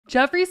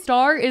Jeffree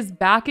Star is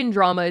back in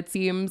drama, it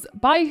seems,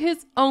 by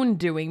his own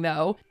doing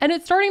though. And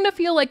it's starting to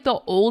feel like the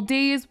old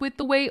days with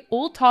the way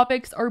old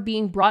topics are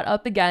being brought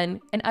up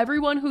again, and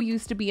everyone who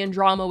used to be in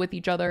drama with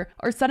each other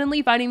are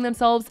suddenly finding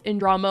themselves in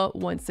drama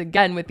once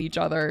again with each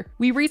other.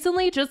 We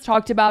recently just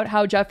talked about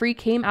how Jeffree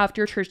came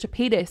after Trisha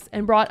Paytas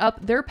and brought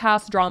up their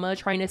past drama,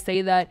 trying to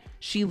say that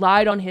she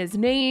lied on his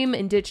name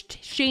and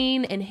ditched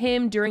Shane and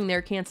him during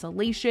their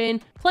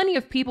cancellation. Plenty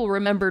of people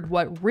remembered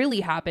what really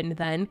happened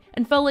then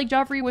and felt like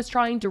Jeffree was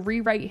trying to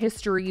rewrite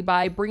history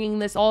by bringing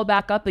this all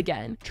back up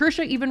again.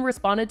 Trisha even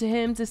responded to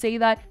him to say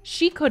that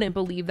she couldn't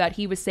believe that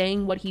he was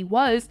saying what he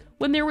was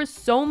when there was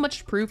so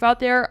much proof out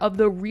there of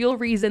the real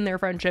reason their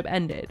friendship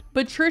ended.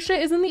 But Trisha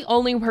isn't the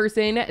only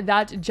person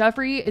that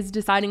Jeffree is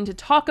deciding to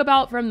talk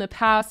about from the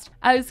past,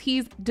 as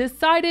he's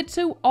decided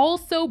to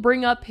also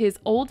bring up his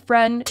old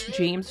friend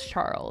James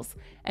Charles.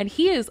 And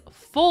he is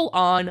full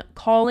on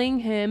calling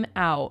him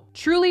out.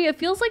 Truly, it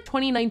feels like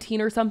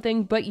 2019 or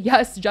something, but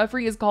yes,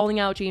 Jeffree is calling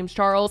out James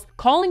Charles,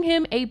 calling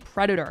him a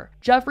predator.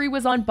 Jeffree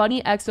was on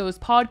Bunny XO's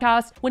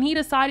podcast when he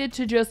decided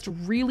to just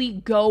really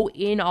go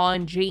in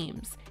on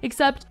James.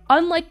 Except,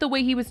 unlike the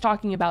way he was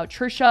talking about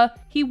Trisha,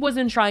 he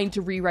wasn't trying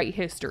to rewrite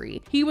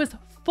history. He was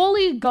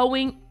fully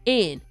going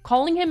in,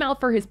 calling him out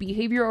for his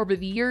behavior over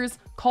the years,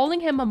 calling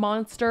him a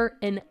monster,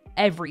 and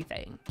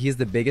everything. He's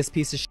the biggest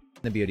piece of shit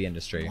in the beauty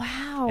industry.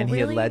 Wow, and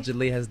really? He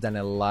allegedly has done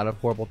a lot of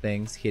horrible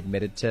things. He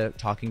admitted to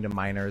talking to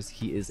minors.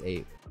 He is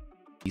a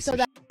piece of shit. So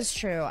that is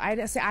true.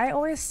 I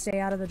always stay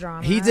out of the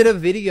drama. He did a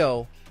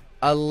video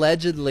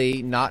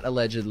allegedly, not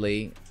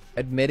allegedly,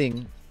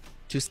 admitting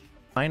to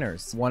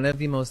minors. One of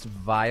the most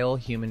vile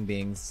human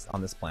beings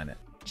on this planet.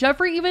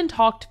 Jeffree even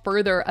talked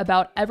further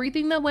about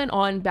everything that went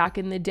on back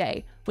in the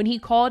day when he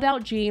called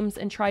out James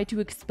and tried to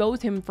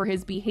expose him for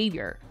his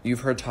behavior.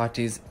 You've heard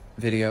Tati's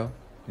video.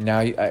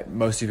 Now,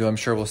 most of you, I'm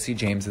sure, will see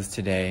James's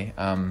today.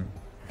 And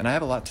I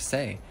have a lot to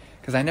say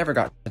because I never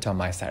got to tell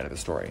my side of the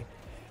story.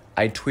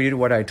 I tweeted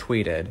what I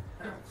tweeted,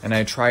 and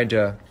I tried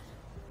to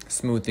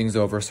smooth things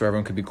over so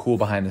everyone could be cool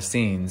behind the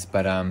scenes.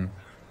 But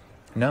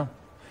no.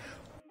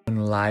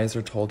 When lies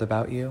are told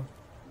about you,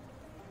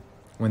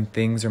 when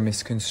things are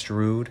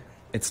misconstrued,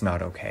 it's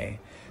not okay.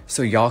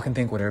 So y'all can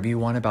think whatever you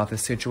want about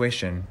this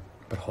situation,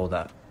 but hold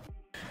up.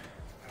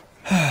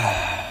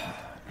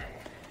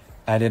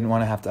 I didn't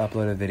want to have to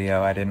upload a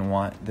video. I didn't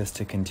want this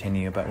to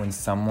continue, but when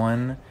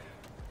someone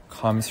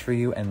comes for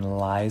you and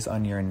lies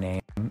on your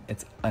name,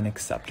 it's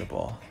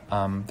unacceptable.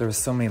 There was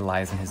so many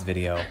lies in his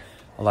video.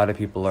 A lot of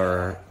people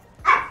are,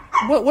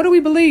 what do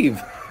we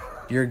believe?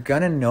 You're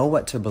gonna know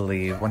what to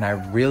believe when I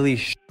really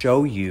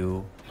show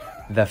you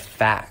the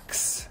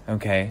facts,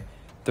 okay?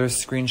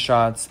 There's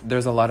screenshots.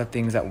 There's a lot of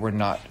things that were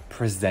not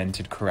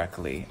presented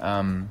correctly.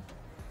 I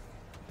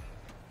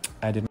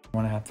didn't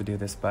want to have to do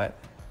this, but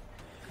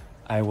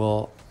I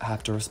will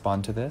have to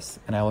respond to this,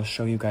 and I will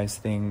show you guys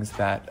things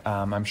that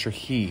I'm sure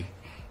he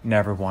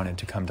never wanted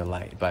to come to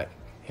light, but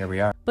here we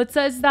are. But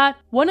says that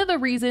one of the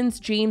reasons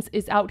James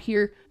is out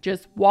here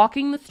just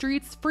walking the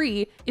streets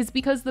free is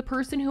because the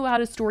person who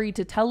had a story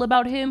to tell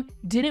about him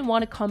didn't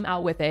want to come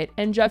out with it,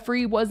 and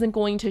Jeffree wasn't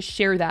going to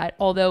share that,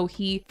 although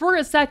he for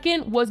a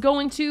second was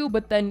going to,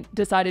 but then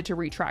decided to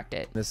retract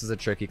it. This is a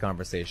tricky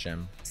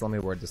conversation, so let me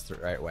word this the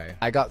right way.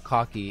 I got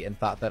cocky and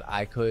thought that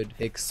I could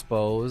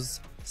expose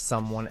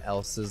someone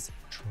else's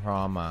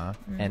trauma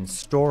and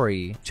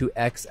story to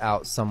X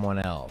out someone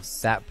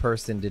else. That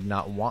person did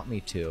not want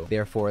me to.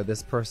 Therefore,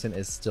 this person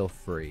is still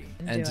free.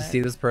 And to see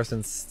this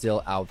person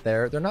still out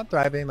there, they're not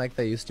thriving like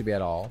they used to be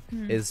at all,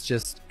 is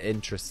just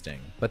interesting.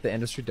 But the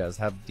industry does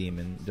have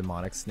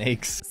demonic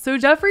snakes. So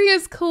Jeffree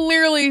is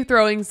clearly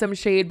throwing some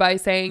shade by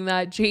saying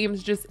that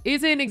James just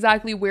isn't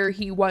exactly where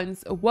he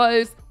once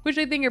was, which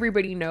I think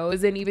everybody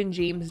knows, and even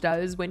James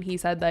does, when he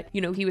said that,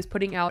 you know, he was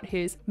putting out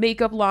his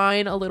makeup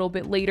line a little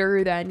bit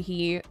later than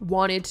he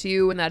wanted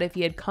to, and that if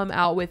he had come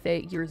out with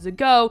it years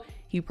ago,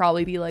 he'd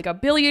probably be like a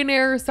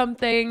billionaire or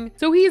something.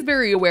 So he's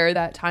very aware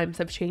that times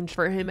have changed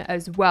for him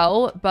as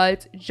well.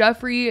 But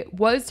Jeffree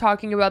was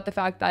talking about the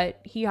fact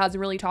that he hasn't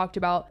really talked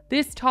about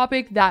this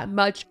topic that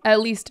much, at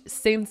least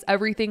since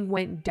everything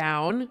went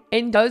down,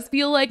 and does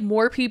feel like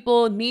more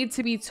people need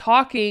to be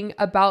talking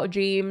about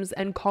James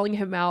and calling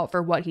him out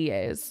for what he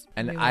is.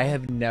 And I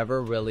have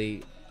never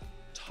really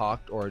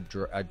talked or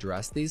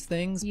addressed these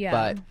things,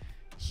 but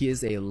he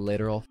is a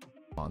literal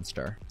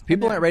monster.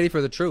 People aren't ready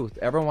for the truth.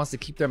 Everyone wants to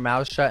keep their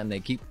mouths shut, and they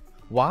keep...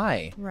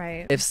 Why?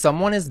 Right. If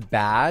someone is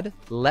bad,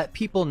 let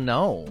people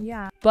know.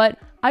 Yeah. But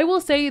I will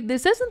say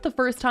this isn't the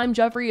first time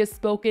Jeffree has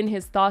spoken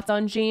his thoughts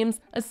on James.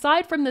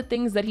 Aside from the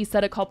things that he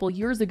said a couple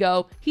years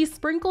ago, he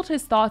sprinkled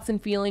his thoughts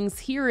and feelings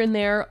here and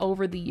there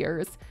over the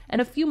years. And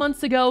a few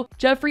months ago,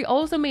 Jeffree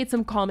also made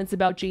some comments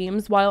about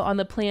James while on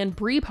the Plan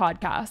Brie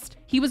podcast.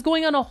 He was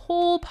going on a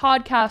whole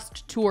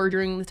podcast tour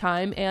during the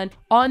time, and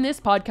on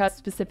this podcast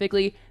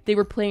specifically, they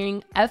were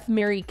playing F,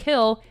 Marry,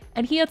 Kill,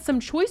 and he had some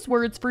choice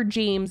words for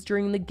James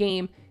during the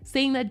game,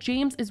 saying that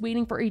James is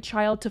waiting for a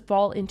child to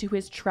fall into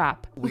his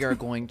trap. We are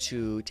going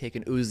to take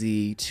an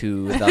Uzi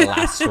to the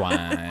last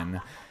one.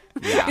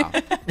 Yeah.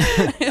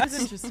 It's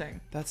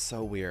interesting. That's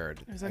so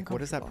weird. was Like, what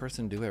does that uncomfortable.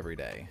 person do every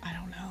day? I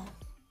don't know.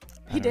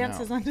 I He don't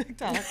dances know. on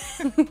TikTok.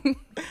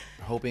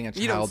 Hoping a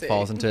You don't child see.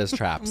 falls into his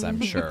traps,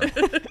 I'm sure.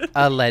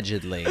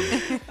 Allegedly.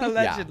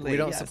 Allegedly. Yeah, we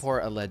don't yes.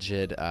 support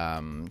alleged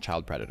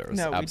child predators.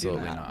 No, we do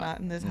Absolutely not. Not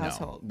in this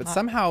household. But Not-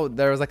 somehow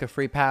there was like a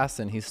free pass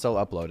and he's still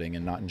uploading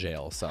and not in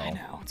jail. So I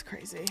know, it's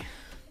crazy.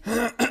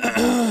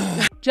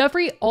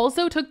 Jeffree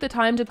also took the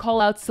time to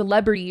call out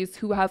celebrities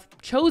who have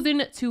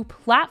chosen to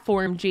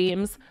platform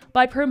James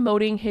by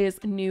promoting his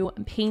new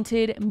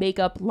painted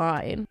makeup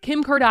line.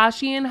 Kim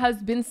Kardashian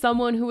has been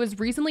someone who has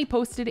recently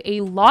posted a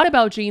lot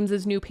about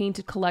James's new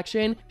painted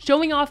collection,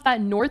 showing off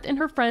that North and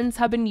her friends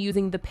have been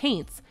using the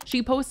paints.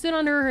 She posted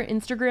on her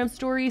Instagram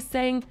story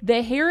saying,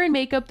 "The hair and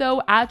makeup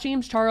though at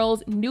James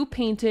Charles, new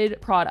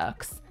painted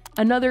products."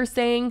 Another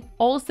saying,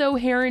 "Also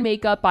hair and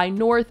makeup by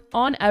North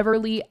on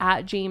Everly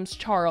at James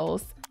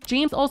Charles."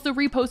 James also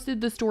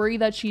reposted the story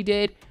that she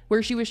did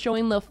where she was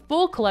showing the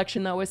full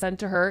collection that was sent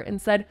to her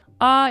and said,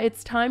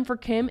 it's time for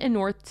Kim and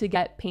North to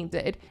get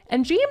painted.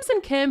 And James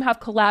and Kim have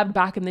collabed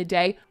back in the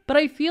day, but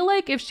I feel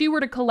like if she were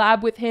to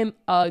collab with him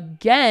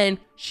again,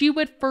 she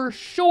would for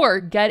sure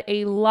get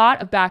a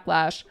lot of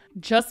backlash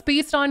just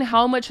based on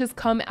how much has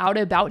come out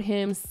about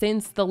him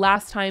since the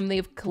last time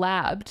they've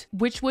collabed,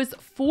 which was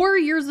 4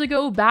 years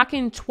ago back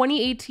in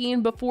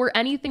 2018 before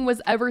anything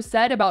was ever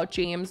said about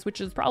James, which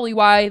is probably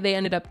why they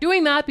ended up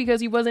doing that because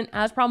he wasn't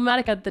as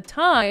problematic at the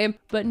time.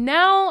 But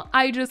now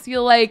I just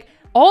feel like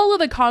all of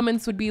the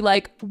comments would be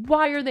like,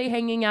 why are they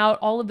hanging out?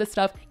 All of this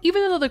stuff.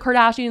 Even though the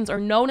Kardashians are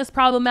known as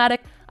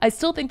problematic, I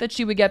still think that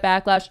she would get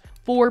backlash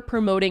for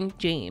promoting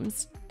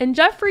James. And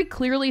Jeffree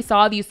clearly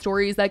saw these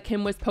stories that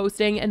Kim was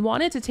posting and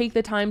wanted to take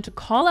the time to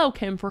call out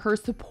Kim for her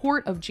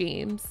support of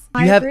James.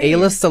 you I have agree.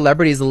 A-list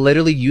celebrities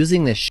literally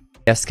using this shit.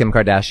 Yes, Kim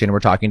Kardashian,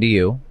 we're talking to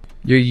you.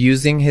 You're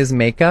using his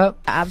makeup?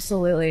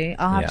 Absolutely.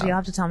 Yeah. You'll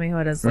have to tell me who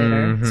it is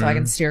later so I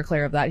can steer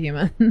clear of that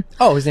human.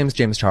 Oh, his name's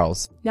James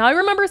Charles. Now, I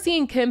remember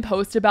seeing Kim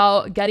post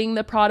about getting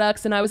the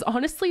products, and I was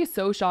honestly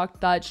so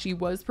shocked that she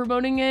was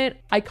promoting it.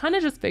 I kind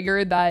of just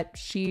figured that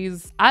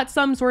she's at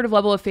some sort of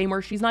level of fame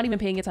where she's not even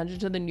paying attention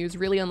to the news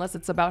really unless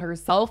it's about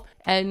herself,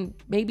 and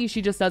maybe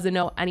she just doesn't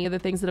know any of the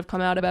things that have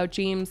come out about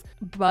James,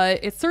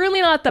 but it's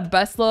certainly not the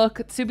best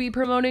look to be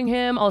promoting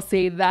him. I'll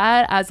say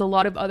that, as a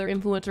lot of other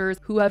influencers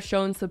who have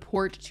shown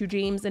support to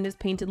James and his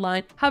painted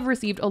line have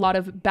received a lot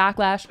of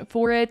backlash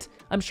for it.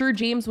 I'm sure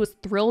James was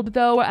thrilled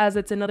though, as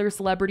it's another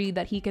celebrity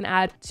that he can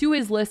add to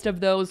his list of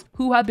those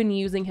who have been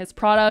using his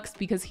products,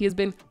 because he has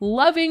been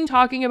loving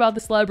talking about the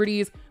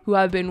celebrities who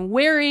have been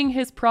wearing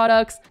his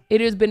products.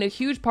 It has been a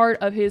huge part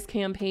of his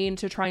campaign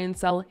to try and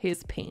sell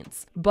his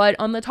paints. But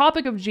on the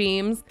topic of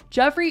James,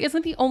 Jeffree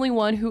isn't the only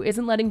one who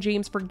isn't letting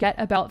James forget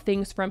about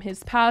things from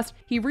his past.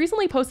 He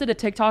recently posted a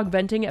TikTok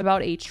venting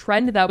about a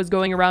trend that was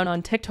going around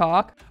on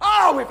TikTok.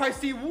 Oh, if I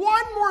see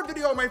one more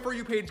video on my For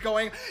You page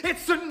going,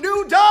 it's a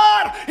new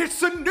dawn,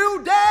 it's a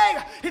new day,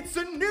 it's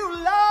a new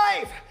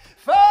life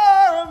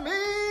for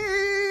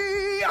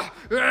me,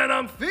 and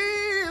I'm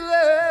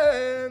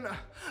feeling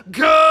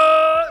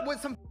good. With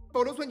some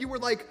photos when you were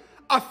like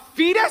a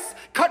fetus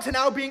cut to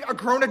now being a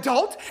grown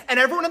adult, and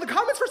everyone in the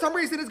comments for some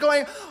reason is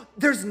going,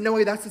 there's no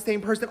way that's the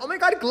same person. Oh my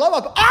God, glow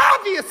up.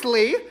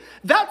 Obviously,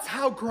 that's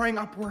how growing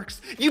up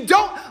works. You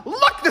don't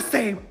look the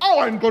same. Oh,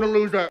 I'm gonna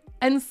lose it.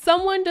 And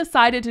someone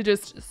decided to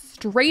just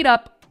straight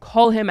up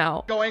call him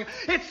out. Going,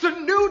 it's a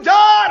new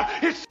dawn.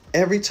 It's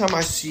Every time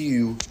I see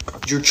you,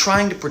 you're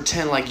trying to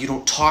pretend like you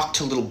don't talk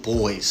to little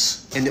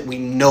boys and that we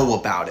know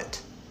about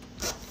it.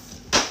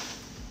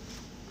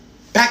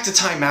 Back to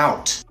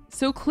timeout.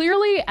 So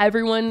clearly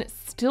everyone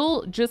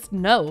still just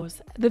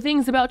knows the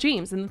things about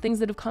James and the things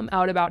that have come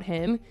out about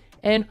him.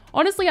 And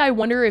honestly, I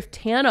wonder if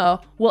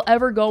Tana will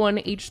ever go on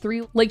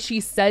H3 like she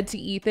said to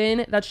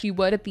Ethan that she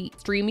would at the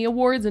Streamy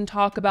Awards and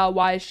talk about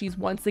why she's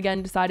once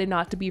again decided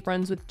not to be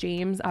friends with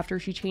James after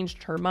she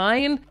changed her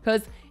mind.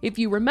 Because if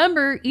you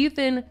remember,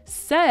 Ethan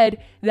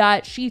said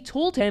that she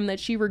told him that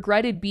she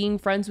regretted being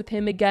friends with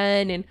him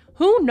again, and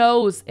who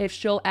knows if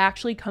she'll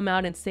actually come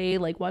out and say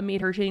like what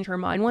made her change her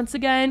mind once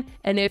again,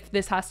 and if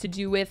this has to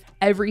do with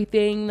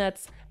everything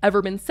that's ever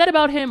been said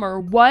about him or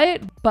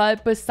what.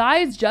 But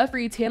besides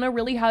Jeffree, Tana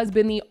really has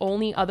been the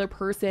only other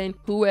person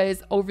who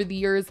has over the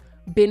years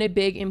been a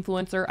big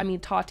influencer. I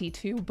mean, Tati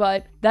too,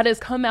 but that has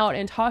come out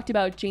and talked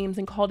about James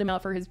and called him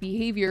out for his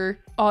behavior.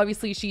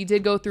 Obviously, she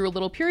did go through a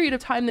little period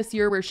of time this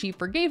year where she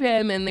forgave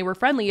him and they were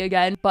friendly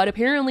again, but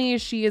apparently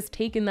she has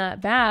taken that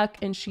back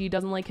and she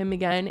doesn't like him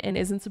again and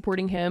isn't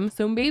supporting him.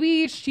 So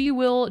maybe she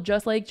will,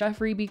 just like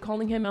Jeffree, be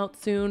calling him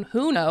out soon.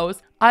 Who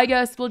knows? I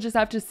guess we'll just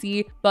have to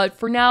see. But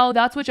for now,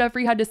 that's what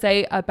Jeffree had to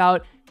say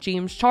about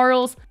James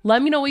Charles.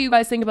 Let me know what you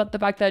guys think about the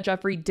fact that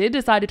Jeffree did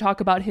decide to talk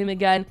about him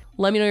again.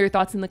 Let me know your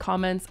thoughts in the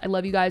comments. I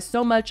love you guys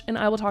so much, and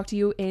I will talk to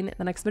you in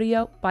the next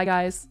video. Bye,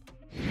 guys.